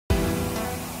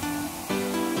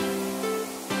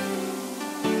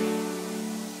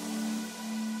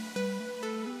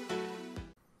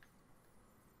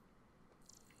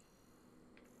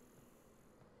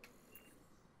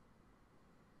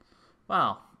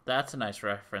Wow, that's a nice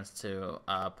reference to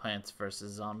Plants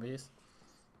vs. Zombies.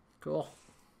 Cool.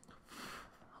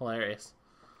 Hilarious.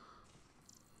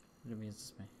 It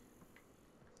amuses me.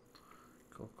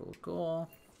 Cool, cool, cool.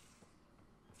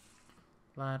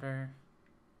 Ladder.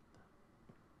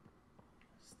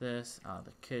 What's this? Oh,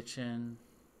 the kitchen.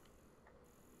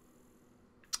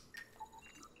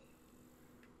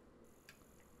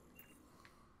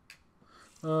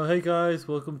 Hey guys,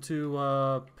 welcome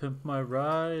to Pimp My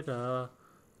Ride.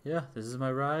 Yeah, this is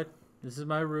my ride. This is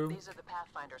my room. These are the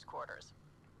Pathfinder's quarters.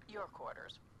 Your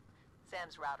quarters.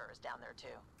 Sam's router is down there too.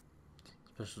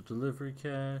 Special delivery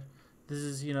cat. This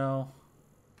is, you know,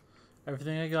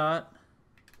 everything I got.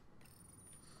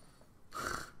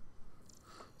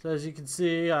 So as you can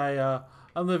see, I'm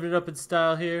living it up in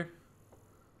style here.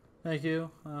 Thank you.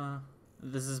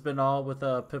 This has been all with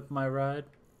Pimp My Ride.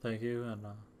 Thank you, and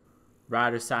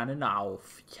Ryder signing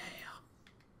off.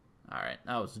 Yeah. Alright,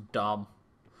 that was dumb.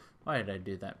 Why did I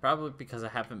do that? Probably because I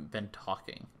haven't been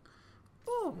talking.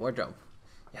 Oh, wardrobe.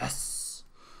 Yes.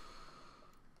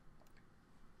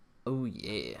 Oh,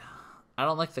 yeah. I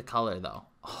don't like the color, though.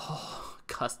 Oh,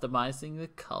 customizing the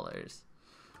colors.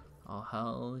 Oh,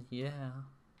 hell yeah.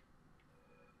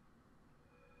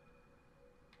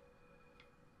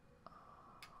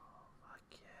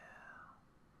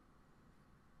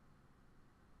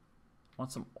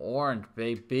 Want some orange,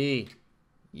 baby.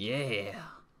 Yeah.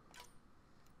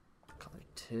 Color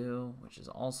 2, which is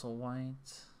also white.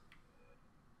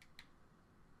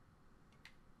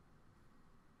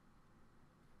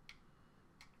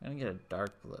 I'm gonna get a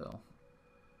dark blue.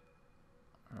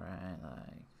 Alright,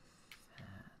 like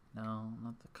that. No,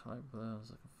 not the color blue I was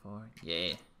looking for.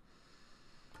 Yeah.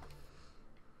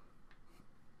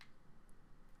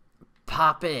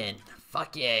 Pop in.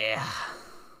 Fuck yeah.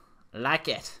 Like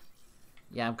it.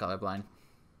 Yeah, I'm colorblind.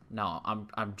 No,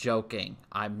 I'm joking.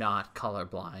 I'm not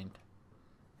colorblind.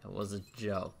 It was a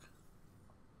joke.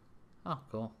 Oh,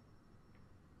 cool.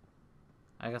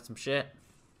 I got some shit.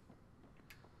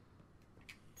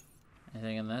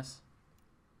 Anything in this?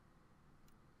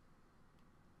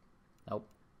 Nope.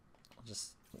 I'll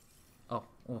just... Oh.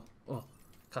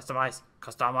 Customize.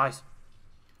 Customize.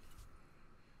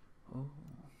 Oh.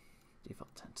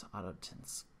 Default tints, auto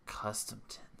tints, custom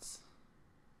tints.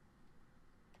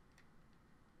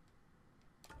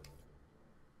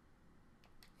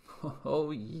 Oh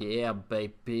yeah,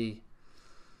 baby.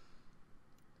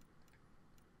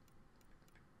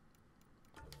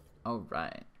 All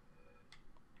right.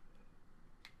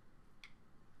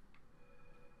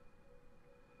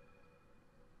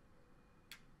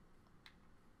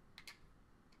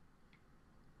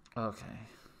 Okay.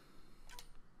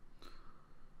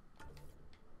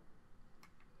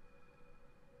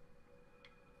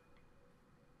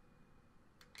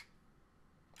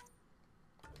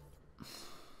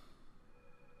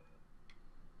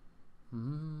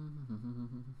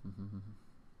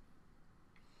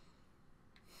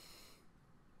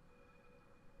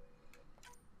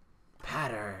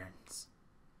 Patterns.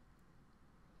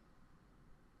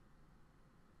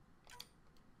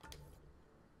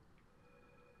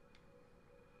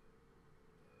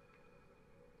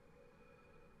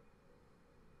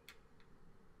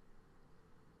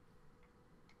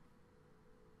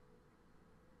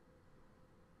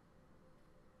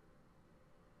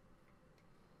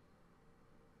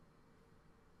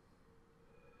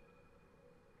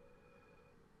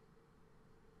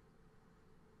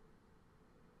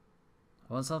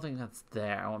 I want something that's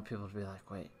there. I want people to be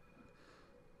like, wait.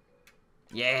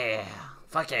 Yeah!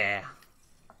 Fuck yeah!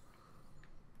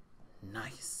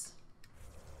 Nice.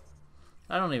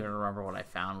 I don't even remember what I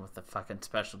found with the fucking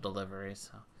special delivery,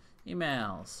 so.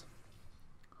 Emails.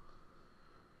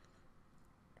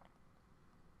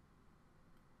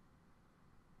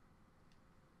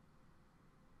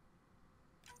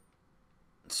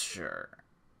 Sure.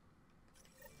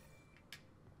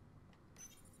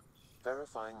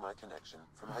 Verifying my connection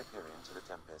from Hyperion to the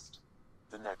Tempest.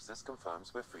 The Nexus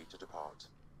confirms we're free to depart.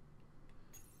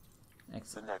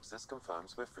 Excellent. The Nexus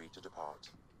confirms we're free to depart.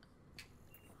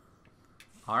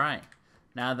 Alright.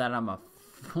 Now that I'm a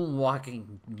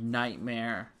walking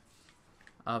nightmare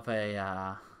of a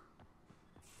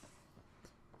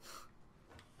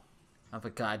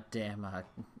goddamn,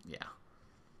 yeah.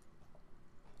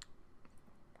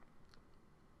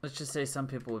 Let's just say some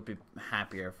people would be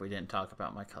happier if we didn't talk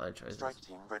about my color choices. Strike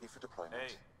team ready for deployment.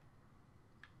 Hey.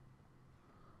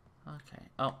 Okay.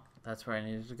 Oh, that's where I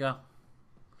needed to go.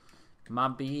 My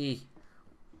B.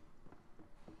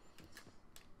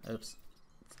 Oops.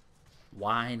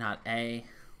 Why not A?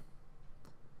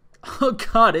 Oh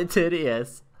god, it's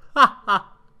hideous.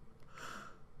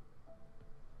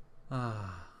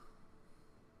 Ah.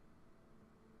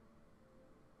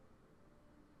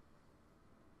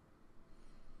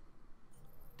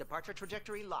 Departure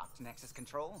trajectory locked, Nexus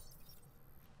Control.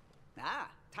 Ah,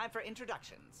 time for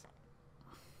introductions.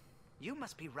 You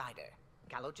must be Ryder,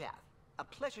 Galojath. A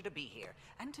pleasure to be here,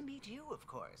 and to meet you, of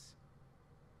course.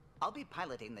 I'll be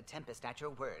piloting the Tempest at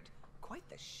your word. Quite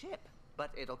the ship,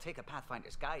 but it'll take a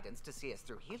Pathfinder's guidance to see us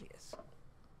through Helios.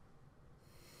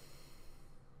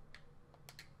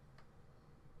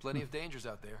 Plenty of dangers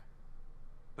out there,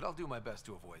 but I'll do my best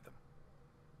to avoid them.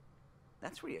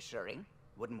 That's reassuring.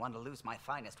 Wouldn't want to lose my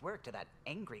finest work to that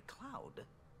angry cloud.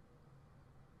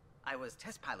 I was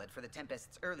test pilot for the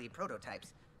Tempest's early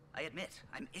prototypes. I admit,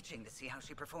 I'm itching to see how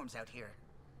she performs out here.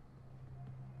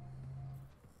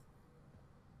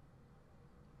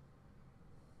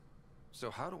 So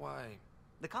how do I...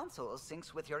 The console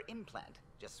syncs with your implant.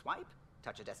 Just swipe,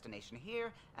 touch a destination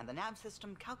here, and the nav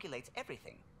system calculates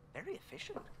everything. Very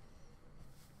efficient.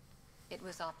 It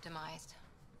was optimized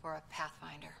for a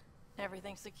Pathfinder.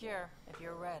 Everything's secure, if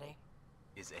you're ready.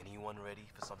 Is anyone ready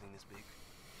for something this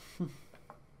big?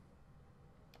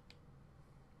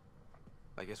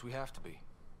 I guess we have to be.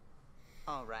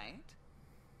 All right.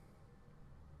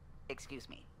 Excuse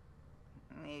me.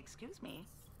 Excuse me.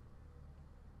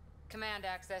 Command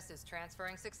access is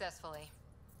transferring successfully.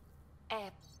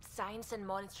 Science and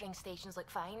monitoring stations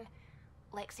look fine.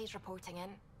 Lexi's reporting in.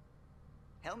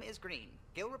 Helm is green.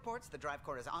 Gil reports the drive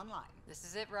core is online. This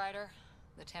is it, Ryder.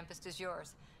 The Tempest is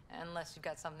yours, unless you've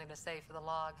got something to say for the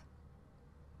log.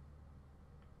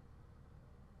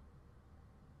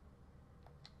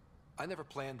 I never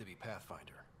planned to be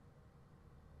Pathfinder.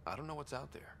 I don't know what's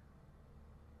out there.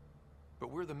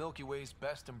 But we're the Milky Way's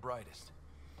best and brightest.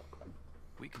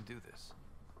 We can do this.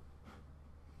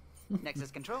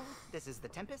 Nexus Control, this is the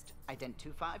Tempest, ident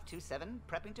 2527,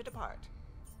 prepping to depart.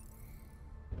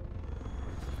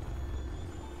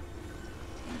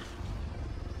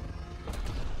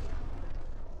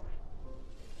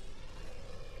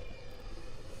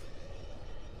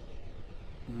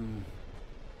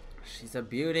 She's a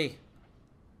beauty.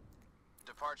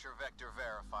 Departure vector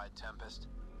verified, Tempest.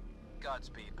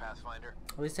 Godspeed, Pathfinder.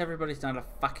 At least everybody's not a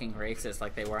fucking racist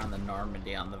like they were on the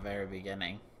Normandy on the very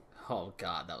beginning. Oh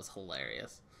god, that was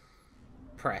hilarious.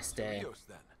 Pressed A. Helios,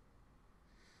 then.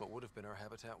 What would have been our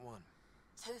Habitat 1?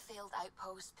 2 failed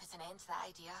outposts put an end to that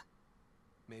idea.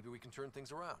 Maybe we can turn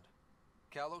things around.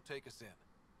 Callow, take us in.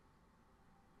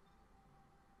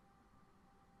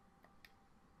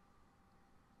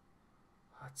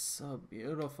 That's so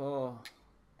beautiful.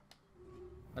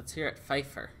 Let's hear it,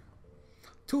 Pfeiffer.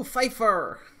 To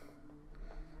Pfeiffer!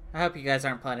 I hope you guys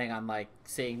aren't planning on, like,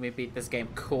 seeing me beat this game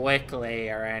quickly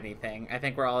or anything. I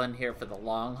think we're all in here for the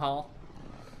long haul.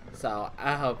 So,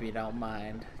 I hope you don't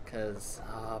mind, because,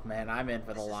 oh man, I'm in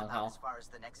for the long haul. As far as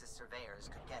the Nexus surveyors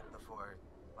could get before,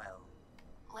 well...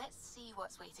 Let's see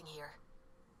what's waiting here.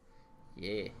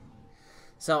 Yeah.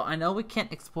 So, I know we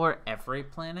can't explore every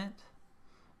planet.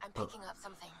 I'm picking up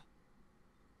something.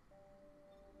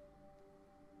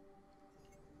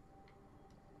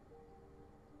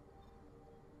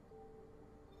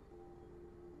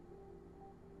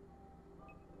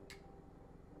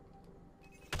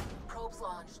 Probes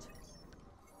launched.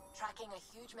 Tracking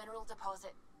a huge mineral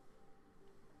deposit.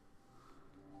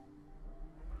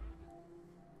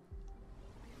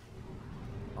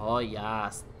 Oh,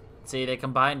 yes. See, they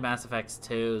combined Mass Effect's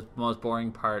 2's most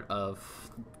boring part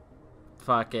of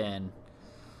fucking...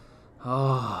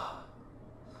 Oh.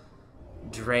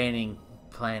 Draining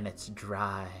planets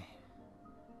dry.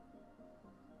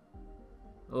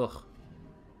 Ugh.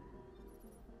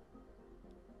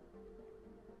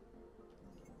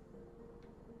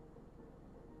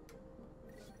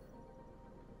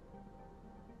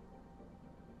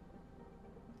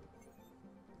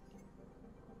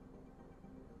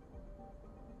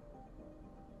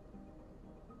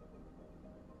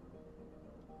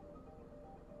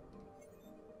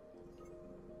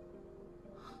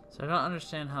 So I don't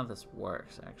understand how this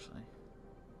works, actually.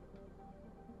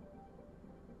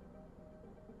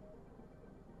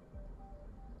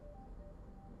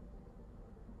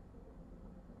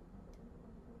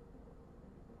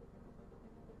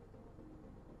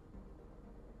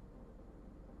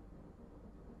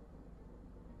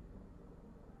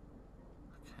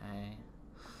 Okay.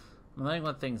 I'm learning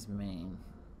what things mean.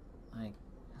 Like,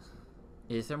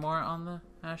 is there more on the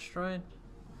asteroid?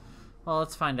 Well,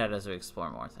 let's find out as we explore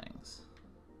more things.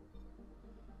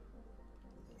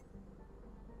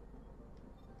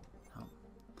 Oh.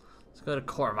 Let's go to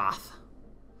Korvath.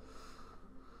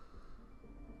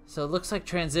 So it looks like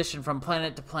transition from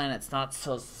planet to planet's not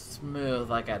so smooth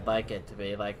like I'd like it to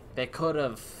be. Like, they could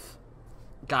have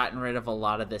gotten rid of a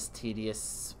lot of this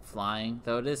tedious flying,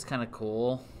 though it is kind of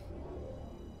cool.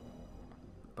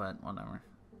 But whatever.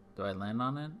 Do I land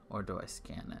on it or do I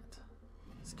scan it?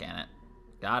 Scan it.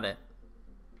 Got it.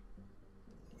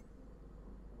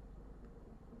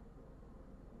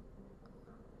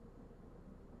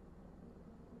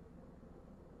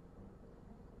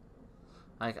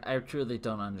 Like, I truly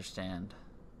don't understand.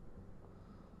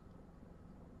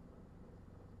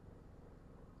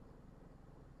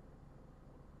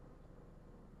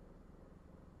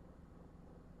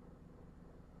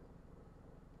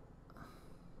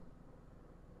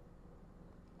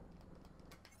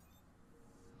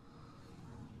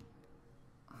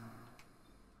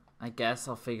 I guess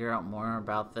I'll figure out more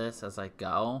about this as I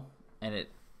go, and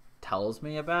it tells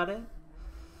me about it.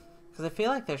 Because I feel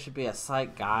like there should be a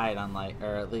site guide on, like,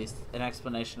 or at least an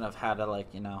explanation of how to, like,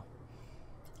 you know.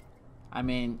 I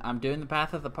mean, I'm doing the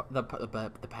path of the part, blah, blah, blah,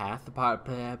 blah,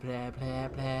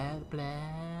 blah.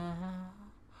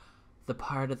 The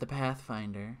part of the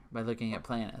Pathfinder by looking at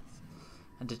planets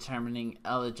and determining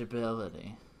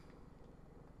eligibility.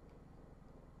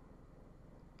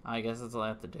 I guess that's all I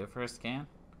have to do for a scan.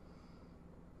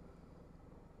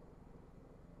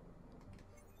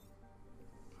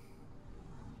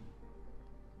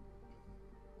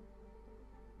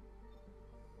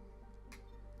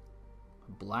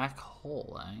 Black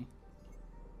hole, eh?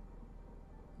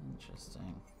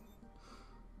 Interesting.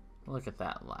 Look at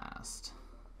that last.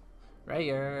 Right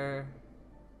here.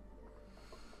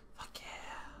 Fuck yeah.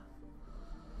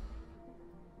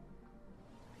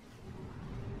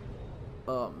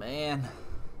 Oh man.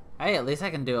 Hey, at least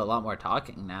I can do a lot more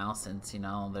talking now since, you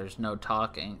know, there's no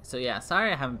talking. So yeah,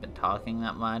 sorry I haven't been talking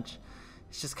that much.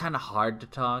 It's just kind of hard to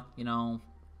talk, you know,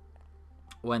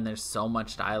 when there's so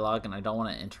much dialogue and I don't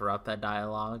want to interrupt that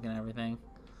dialogue and everything.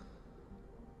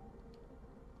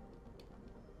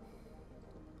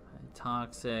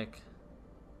 Toxic.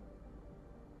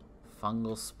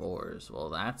 Fungal spores. Well,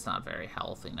 that's not very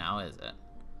healthy now, is it?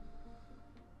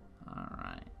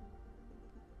 Alright.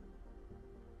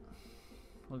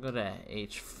 We'll go to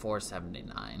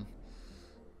H479.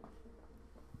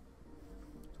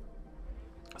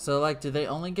 So, like, do they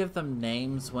only give them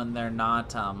names when they're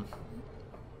not,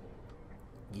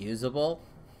 usable?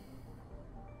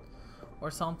 Or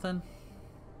something?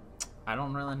 I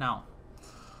don't really know.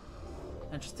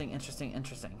 Interesting, interesting,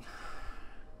 interesting.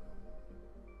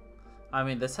 I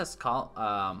mean, this has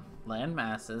land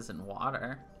masses and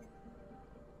water.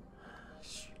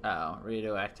 Oh,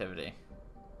 radioactivity.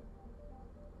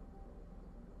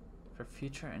 For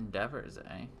future endeavors,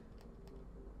 eh?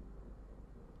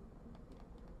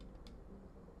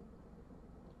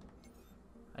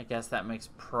 I guess that makes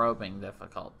probing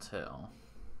difficult, too.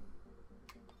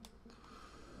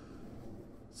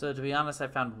 So, to be honest, I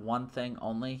found one thing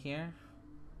only here.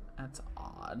 That's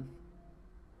odd.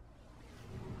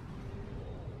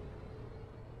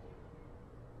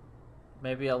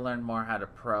 Maybe I'll learn more how to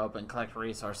probe and collect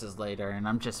resources later, and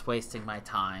I'm just wasting my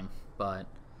time. But,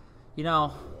 you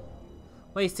know,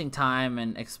 wasting time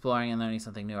and exploring and learning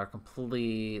something new are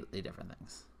completely different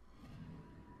things.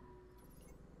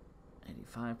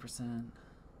 85%.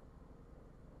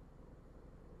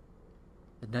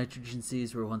 The nitrogen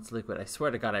seas were once liquid. I swear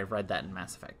to God, I read that in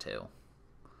Mass Effect 2.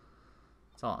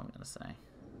 That's all I'm gonna say.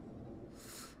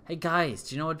 Hey guys,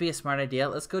 do you know what would be a smart idea?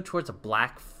 Let's go towards a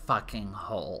black fucking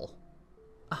hole.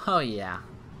 Oh yeah.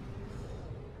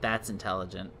 That's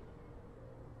intelligent.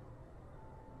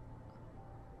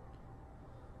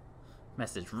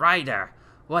 Message. Ryder,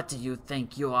 what do you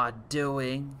think you are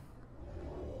doing?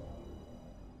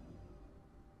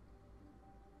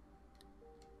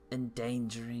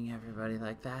 Endangering everybody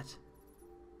like that?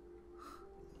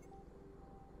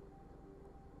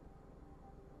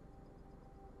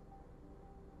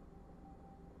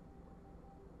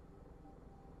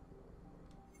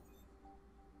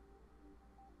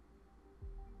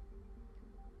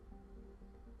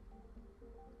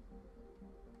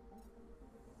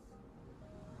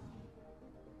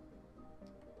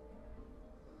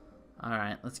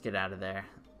 Alright, let's get out of there.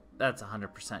 That's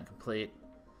 100% complete.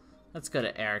 Let's go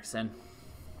to Erickson.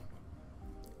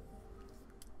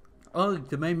 Oh,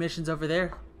 the main mission's over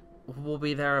there? We'll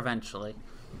be there eventually.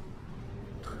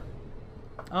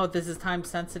 Oh, this is time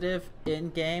sensitive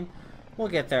in-game? We'll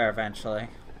get there eventually.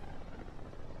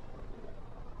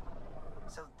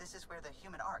 So this is where the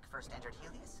human ark first entered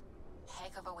Helios?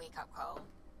 Heck of a wake-up call.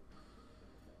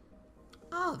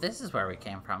 Oh, this is where we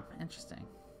came from. Interesting.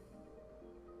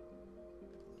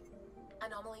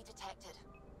 Anomaly detected.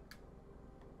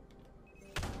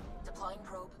 Deploying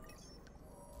probe.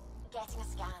 Getting a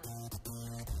scan.